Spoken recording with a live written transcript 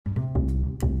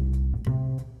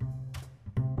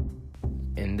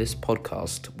In this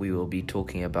podcast, we will be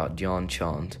talking about Dhyan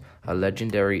Chand, a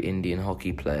legendary Indian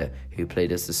hockey player who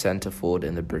played as the centre forward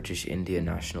in the British India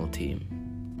national team.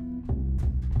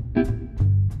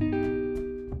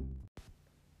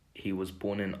 He was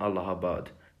born in Allahabad,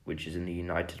 which is in the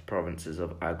United Provinces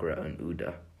of Agra and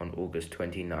Uda, on August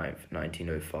 29,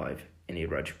 1905, in a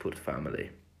Rajput family.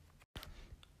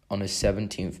 On his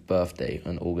 17th birthday,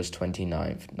 on August 29,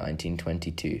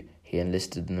 1922, he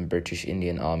enlisted in the British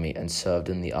Indian Army and served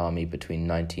in the army between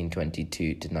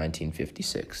 1922 to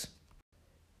 1956.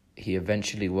 He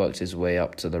eventually worked his way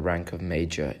up to the rank of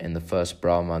Major in the 1st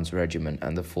Brahmans Regiment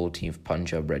and the 14th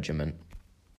Punjab Regiment.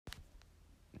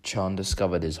 Chand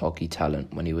discovered his hockey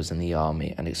talent when he was in the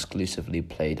army and exclusively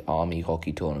played army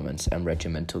hockey tournaments and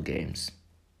regimental games.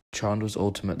 Chand was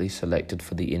ultimately selected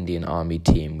for the Indian Army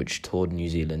team, which toured New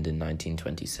Zealand in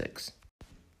 1926.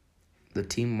 The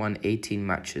team won 18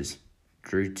 matches,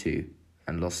 drew 2,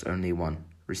 and lost only 1,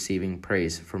 receiving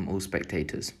praise from all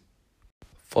spectators.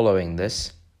 Following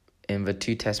this, in the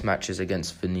 2 test matches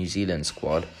against the New Zealand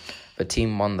squad, the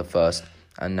team won the first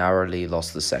and narrowly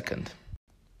lost the second.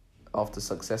 After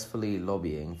successfully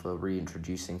lobbying for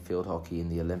reintroducing field hockey in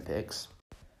the Olympics,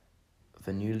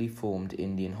 the newly formed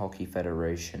Indian Hockey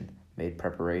Federation made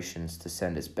preparations to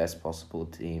send its best possible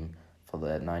team for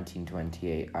the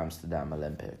 1928 Amsterdam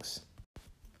Olympics.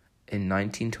 In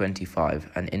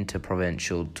 1925, an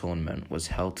interprovincial tournament was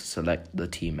held to select the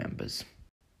team members.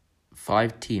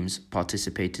 5 teams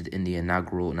participated in the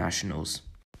inaugural nationals: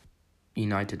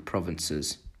 United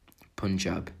Provinces,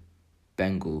 Punjab,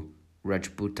 Bengal,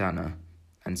 Rajputana,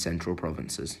 and Central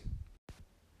Provinces.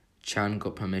 Chand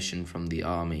got permission from the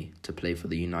army to play for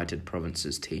the United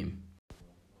Provinces team.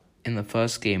 In the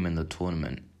first game in the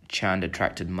tournament, Chand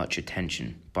attracted much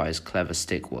attention by his clever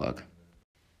stick work.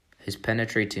 His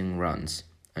penetrating runs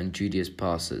and judicious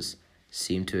passes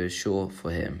seemed to assure for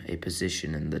him a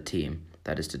position in the team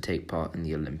that is to take part in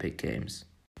the Olympic Games.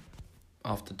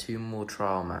 After 2 more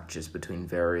trial matches between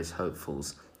various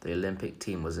hopefuls, the Olympic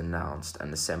team was announced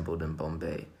and assembled in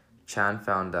Bombay. Chand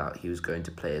found out he was going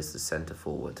to play as the centre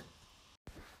forward.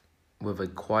 With a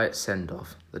quiet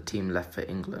send-off, the team left for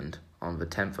England on the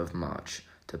 10th of March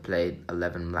to play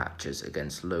 11 matches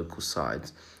against local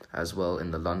sides, as well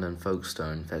in the London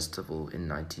Folkestone Festival in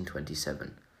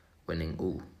 1927, winning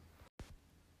all.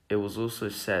 It was also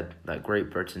said that Great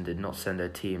Britain did not send a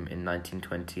team in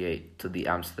 1928 to the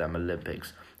Amsterdam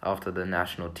Olympics after the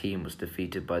national team was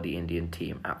defeated by the Indian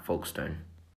team at Folkestone.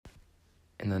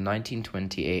 In the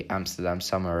 1928 Amsterdam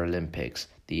Summer Olympics,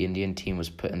 the Indian team was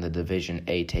put in the Division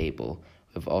A table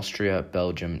with Austria,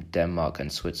 Belgium, Denmark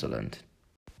and Switzerland.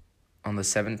 On the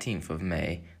 17th of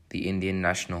May, the Indian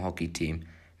national hockey team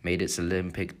made its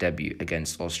Olympic debut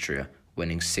against Austria,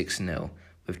 winning 6-0,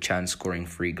 with Chand scoring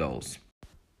 3 goals.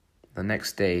 The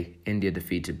next day, India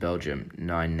defeated Belgium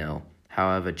 9-0,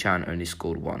 however Chand only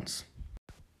scored once.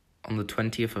 On the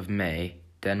 20th of May,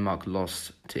 Denmark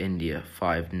lost to India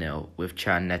 5-0, with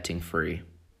Chand netting 3.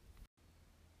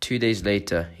 2 days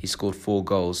later, he scored 4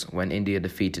 goals when India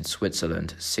defeated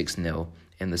Switzerland 6-0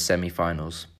 in the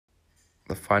semi-finals.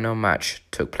 The final match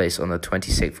took place on the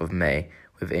 26th of May,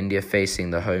 with India facing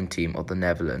the home team of the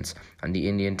Netherlands, and the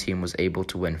Indian team was able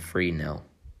to win 3-0.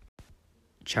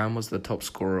 Chand was the top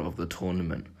scorer of the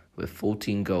tournament, with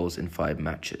 14 goals in 5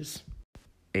 matches.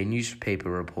 A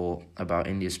newspaper report about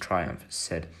India's triumph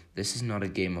said, "This is not a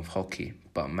game of hockey,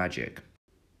 but magic."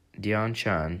 Dhyan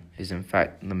Chand is in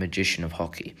fact the magician of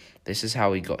hockey. This is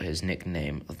how he got his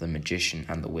nickname of the Magician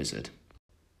and the Wizard.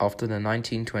 After the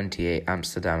 1928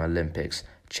 Amsterdam Olympics,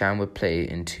 Chand would play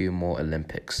in 2 more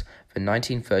Olympics, the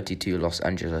 1932 Los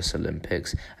Angeles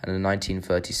Olympics and the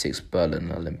 1936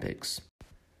 Berlin Olympics.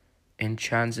 In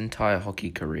Chand's entire hockey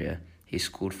career, he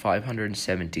scored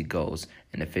 570 goals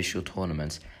in official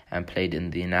tournaments and played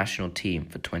in the national team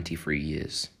for 23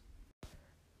 years.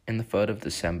 In the 3rd of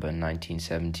December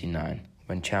 1979,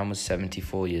 when Chand was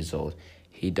 74 years old,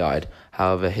 he died.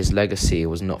 However, his legacy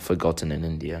was not forgotten in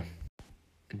India.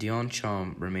 Dhyan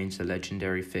Chand remains a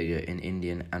legendary figure in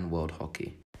Indian and world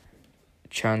hockey.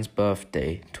 Chand's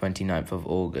birthday, 29th of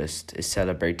August, is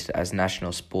celebrated as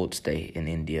National Sports Day in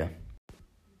India.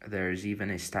 There is even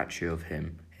a statue of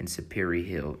him in Sapiri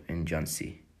Hill in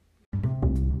Jhansi.